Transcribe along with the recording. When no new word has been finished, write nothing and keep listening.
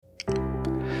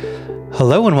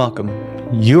Hello and welcome.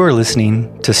 You are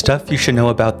listening to Stuff You Should Know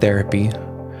About Therapy.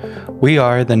 We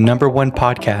are the #1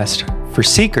 podcast for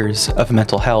seekers of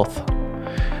mental health.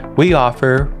 We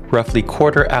offer roughly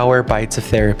quarter-hour bites of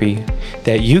therapy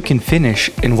that you can finish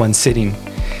in one sitting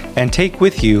and take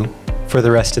with you for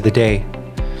the rest of the day.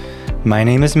 My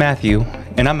name is Matthew,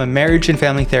 and I'm a marriage and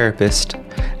family therapist,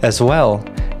 as well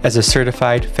as a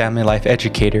certified family life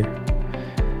educator.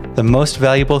 The most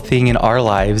valuable thing in our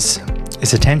lives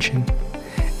is attention,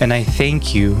 and I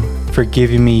thank you for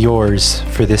giving me yours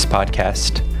for this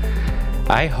podcast.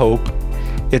 I hope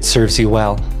it serves you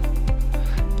well.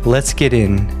 Let's get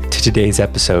into today's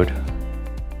episode.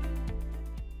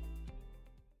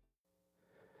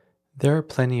 There are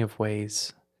plenty of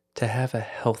ways to have a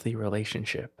healthy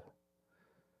relationship,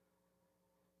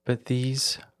 but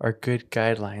these are good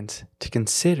guidelines to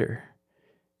consider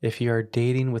if you are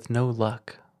dating with no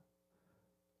luck,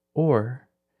 or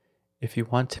if you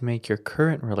want to make your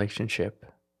current relationship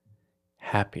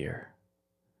happier.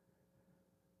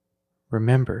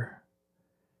 Remember,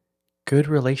 good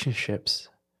relationships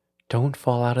don't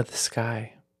fall out of the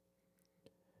sky.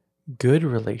 Good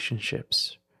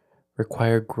relationships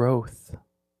require growth,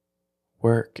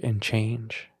 work, and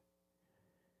change.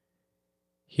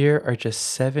 Here are just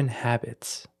 7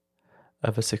 habits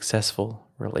of a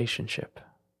successful relationship.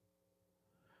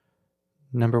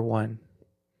 Number 1.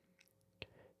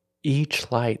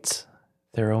 Each lights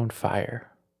their own fire.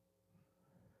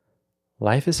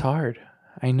 Life is hard,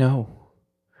 I know.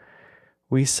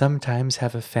 We sometimes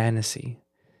have a fantasy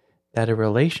that a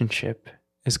relationship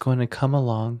is going to come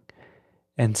along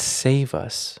and save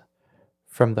us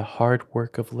from the hard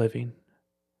work of living.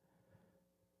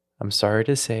 I'm sorry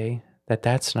to say that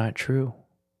that's not true.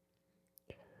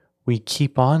 We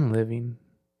keep on living,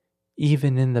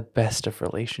 even in the best of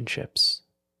relationships.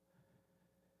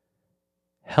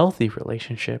 Healthy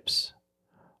relationships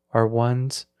are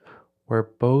ones where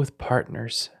both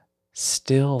partners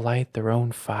still light their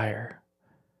own fire.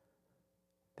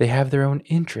 They have their own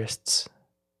interests,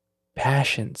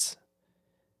 passions,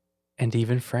 and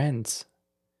even friends.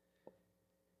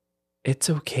 It's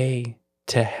okay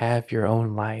to have your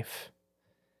own life.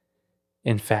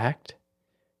 In fact,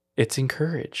 it's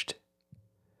encouraged.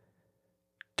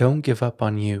 Don't give up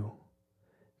on you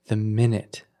the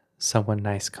minute someone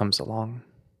nice comes along.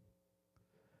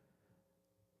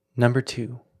 Number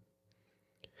 2,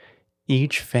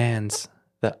 each fans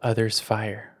the other's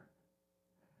fire.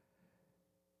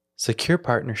 Secure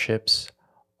partnerships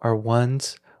are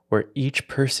ones where each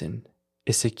person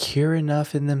is secure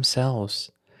enough in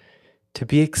themselves to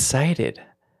be excited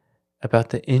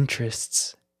about the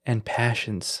interests and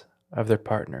passions of their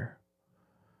partner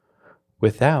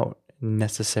without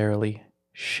necessarily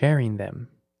sharing them.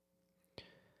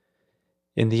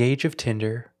 In the age of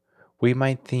Tinder, we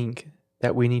might think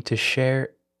that we need to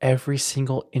share every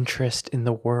single interest in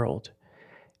the world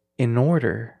in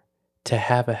order to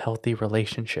have a healthy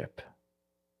relationship.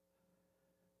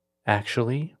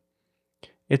 Actually,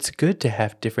 it's good to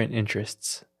have different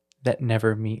interests that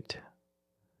never meet.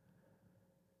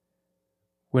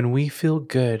 When we feel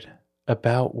good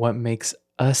about what makes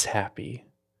us happy,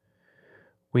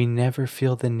 we never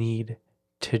feel the need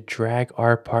to drag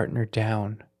our partner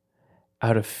down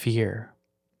out of fear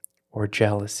or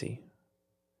jealousy.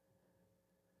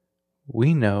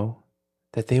 We know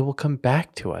that they will come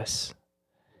back to us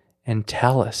and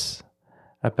tell us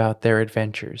about their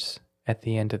adventures at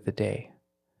the end of the day.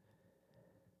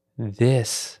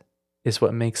 This is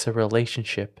what makes a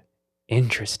relationship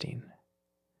interesting.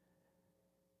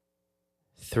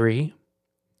 3,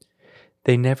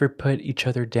 they never put each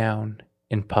other down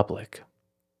in public.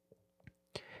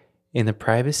 In the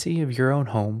privacy of your own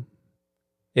home,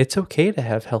 it's okay to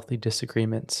have healthy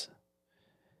disagreements.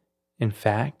 In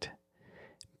fact,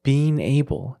 being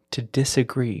able to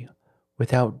disagree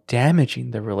without damaging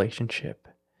the relationship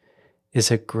is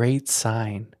a great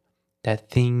sign that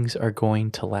things are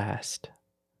going to last.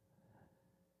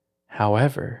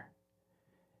 However,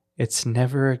 it's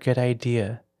never a good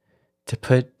idea to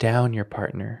put down your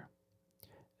partner,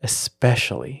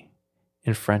 especially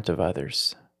in front of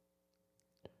others.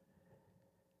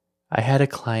 I had a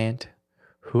client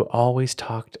who always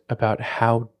talked about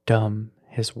how dumb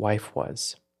his wife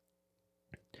was.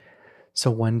 So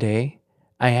one day,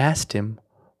 I asked him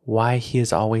why he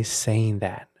is always saying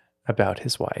that about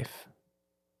his wife.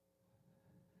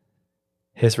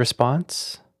 His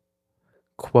response?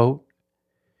 Quote,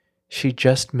 "She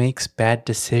just makes bad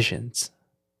decisions."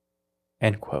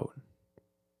 End quote.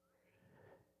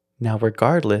 Now,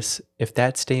 regardless if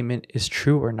that statement is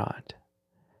true or not,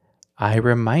 I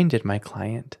reminded my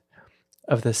client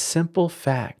of the simple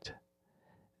fact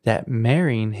that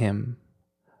marrying him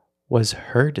was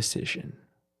her decision.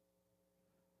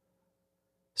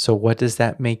 So what does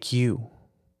that make you?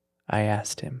 I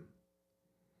asked him.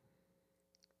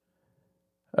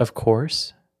 Of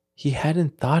course, he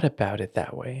hadn't thought about it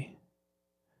that way.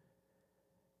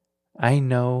 I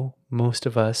know most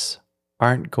of us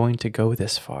aren't going to go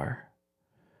this far,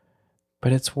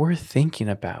 but it's worth thinking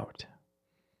about.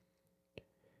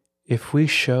 If we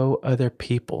show other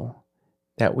people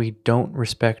that we don't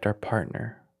respect our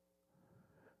partner,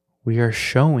 we are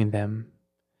showing them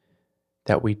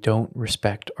that we don't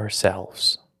respect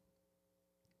ourselves.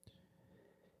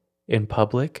 In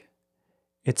public,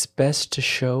 it's best to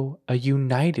show a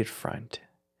united front,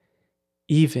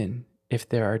 even if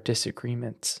there are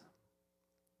disagreements.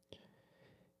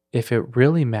 If it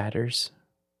really matters,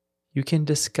 you can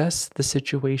discuss the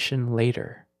situation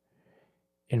later,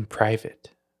 in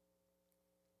private.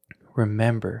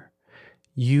 Remember,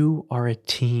 you are a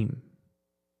team,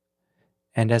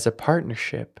 and as a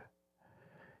partnership,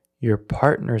 your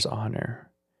partner's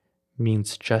honor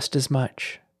means just as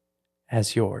much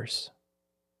as yours.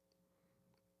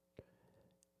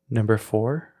 Number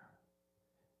 4,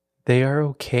 they are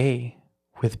okay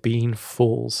with being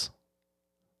fools.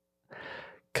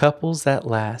 Couples that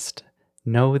last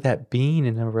know that being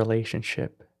in a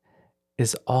relationship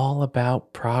is all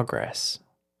about progress,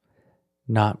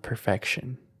 not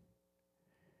perfection.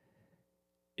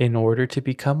 In order to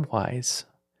become wise,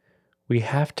 we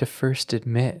have to first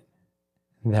admit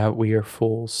that we are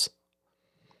fools.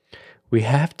 We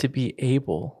have to be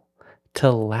able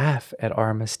to laugh at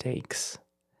our mistakes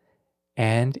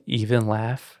and even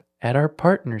laugh at our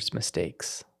partner's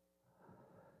mistakes.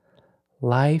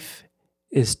 Life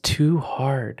is too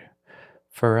hard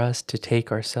for us to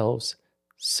take ourselves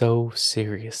so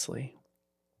seriously.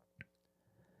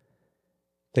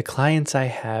 The clients I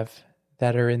have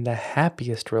that are in the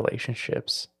happiest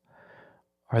relationships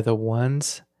are the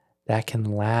ones that can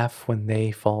laugh when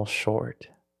they fall short.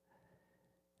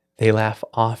 They laugh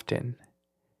often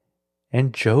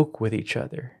and joke with each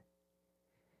other,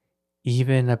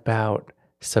 even about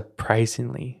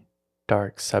surprisingly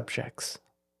dark subjects.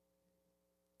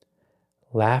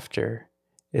 Laughter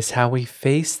is how we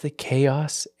face the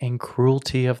chaos and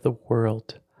cruelty of the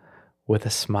world with a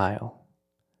smile.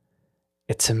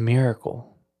 It's a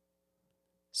miracle,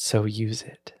 so use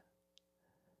it.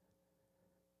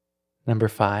 Number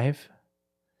 5,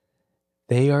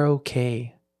 they are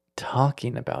okay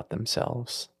talking about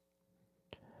themselves.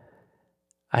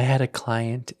 I had a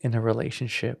client in a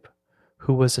relationship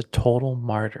who was a total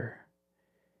martyr.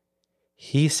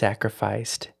 He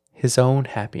sacrificed his own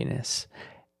happiness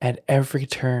at every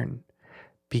turn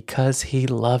because he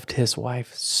loved his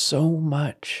wife so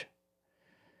much.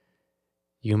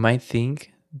 You might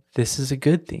think this is a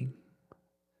good thing,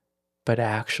 but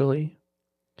actually,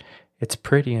 it's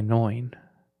pretty annoying.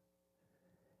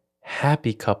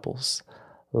 Happy couples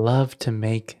love to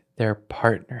make their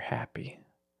partner happy,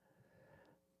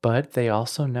 but they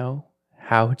also know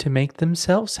how to make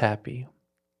themselves happy.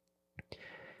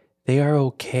 They are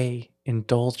okay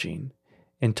indulging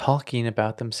in talking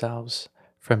about themselves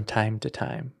from time to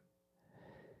time.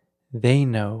 They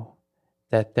know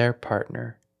that their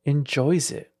partner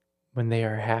enjoys it when they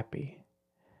are happy,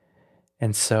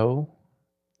 and so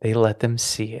they let them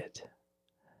see it.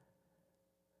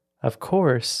 Of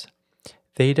course,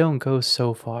 they don't go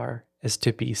so far as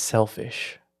to be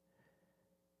selfish.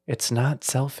 It's not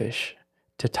selfish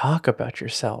to talk about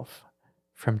yourself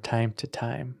from time to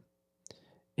time.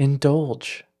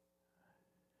 Indulge.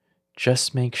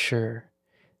 Just make sure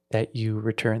that you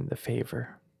return the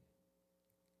favor.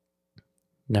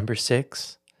 Number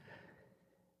 6,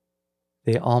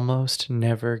 they almost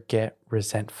never get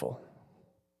resentful.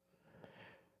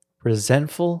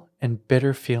 Resentful and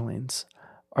bitter feelings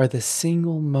are the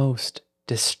single most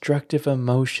destructive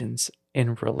emotions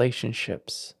in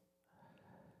relationships.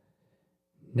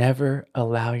 Never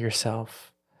allow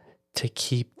yourself to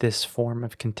keep this form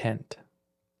of content.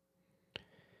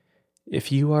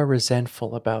 If you are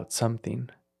resentful about something,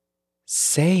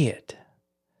 say it.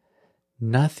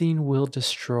 Nothing will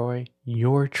destroy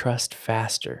your trust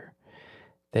faster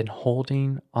than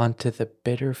holding onto the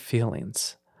bitter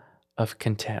feelings of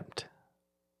contempt.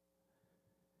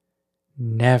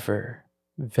 Never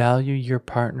value your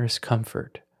partner's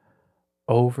comfort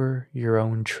over your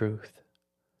own truth.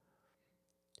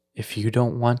 If you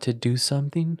don't want to do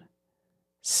something,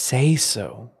 say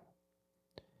so.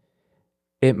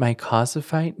 It might cause a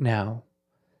fight now,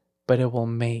 but it will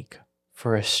make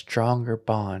for a stronger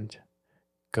bond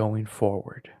going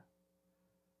forward.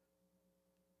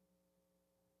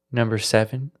 Number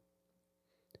 7,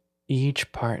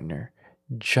 each partner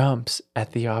jumps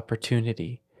at the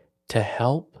opportunity to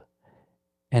help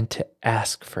and to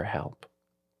ask for help.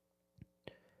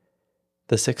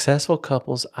 The successful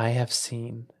couples I have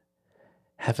seen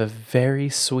have a very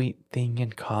sweet thing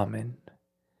in common.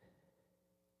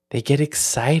 They get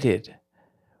excited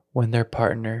when their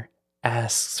partner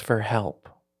asks for help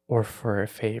or for a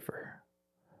favor.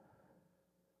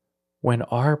 When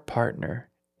our partner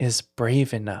is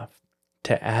brave enough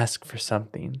to ask for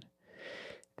something,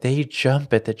 they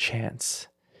jump at the chance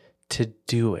to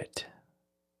do it.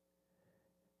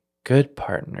 Good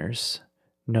partners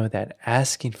know that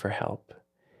asking for help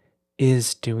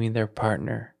is doing their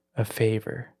partner a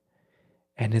favor,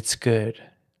 and it's good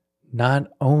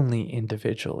not only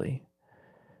individually,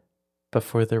 but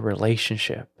for the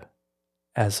relationship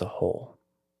as a whole.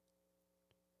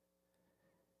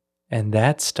 And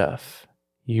that stuff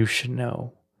you should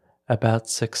know about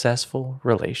successful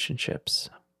relationships.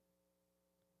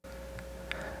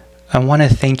 I want to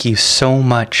thank you so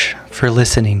much for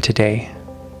listening today.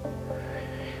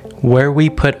 Where we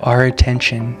put our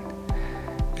attention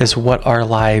is what our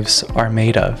lives are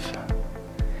made of.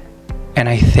 And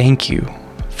I thank you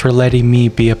for letting me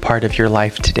be a part of your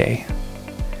life today.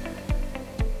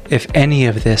 If any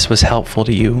of this was helpful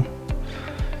to you,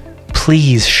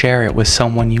 please share it with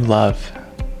someone you love.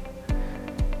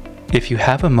 If you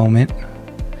have a moment,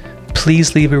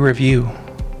 please leave a review.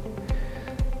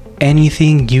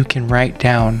 Anything you can write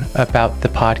down about the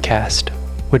podcast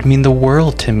would mean the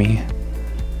world to me.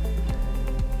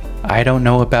 I don't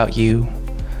know about you,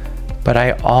 but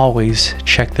I always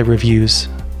check the reviews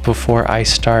before I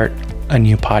start a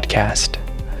new podcast.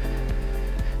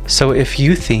 So if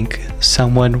you think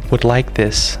someone would like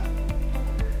this,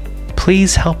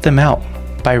 please help them out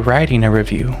by writing a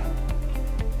review.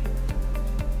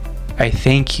 I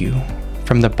thank you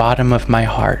from the bottom of my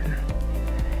heart,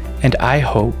 and I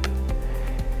hope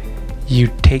you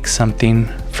take something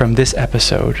from this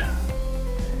episode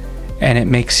and it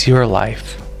makes your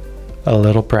life a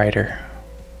little brighter.